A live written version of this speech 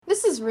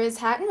Riz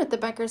Hatton with the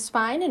Becker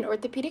Spine and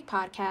Orthopedic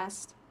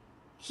Podcast.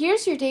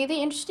 Here's your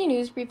daily interesting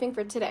news briefing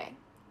for today,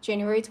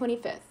 January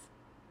 25th.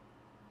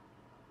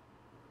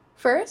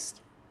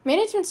 First,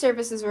 Management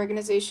Services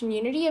Organization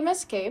Unity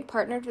MSK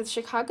partnered with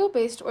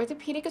Chicago-based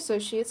Orthopedic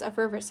Associates of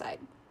Riverside.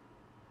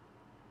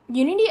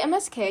 Unity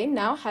MSK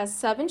now has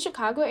 7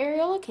 Chicago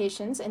area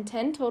locations and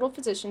 10 total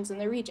physicians in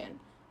the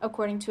region,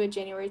 according to a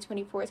January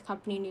 24th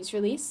company news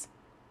release.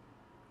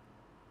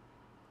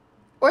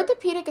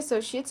 Orthopedic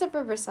Associates of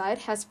Riverside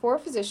has 4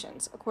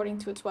 physicians, according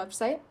to its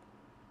website.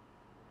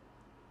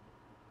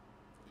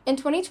 In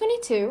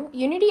 2022,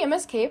 Unity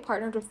MSK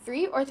partnered with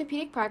 3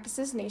 orthopedic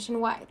practices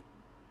nationwide.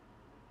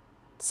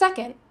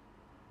 Second,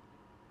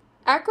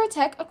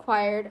 Acrotech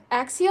acquired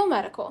Axial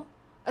Medical,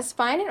 a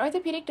spine and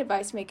orthopedic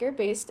device maker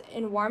based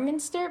in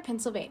Warminster,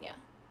 Pennsylvania.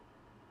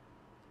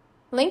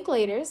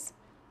 Linklaters,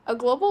 a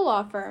global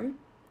law firm,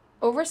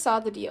 oversaw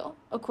the deal,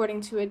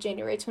 according to a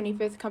January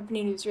 25th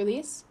company news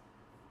release.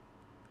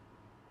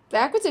 The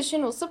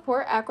acquisition will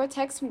support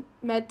Acrotech's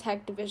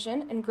MedTech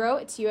division and grow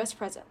its U.S.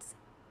 presence.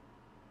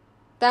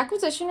 The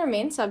acquisition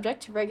remains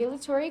subject to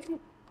regulatory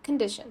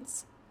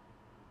conditions.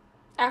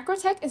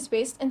 Acrotech is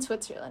based in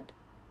Switzerland.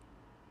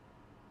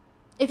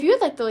 If you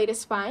would like the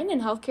latest spine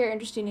and healthcare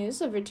industry news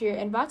delivered to your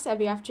inbox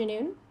every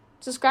afternoon,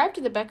 subscribe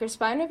to the Becker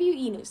Spine Review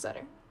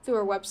e-newsletter through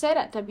our website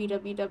at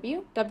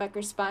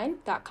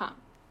www.beckerspine.com.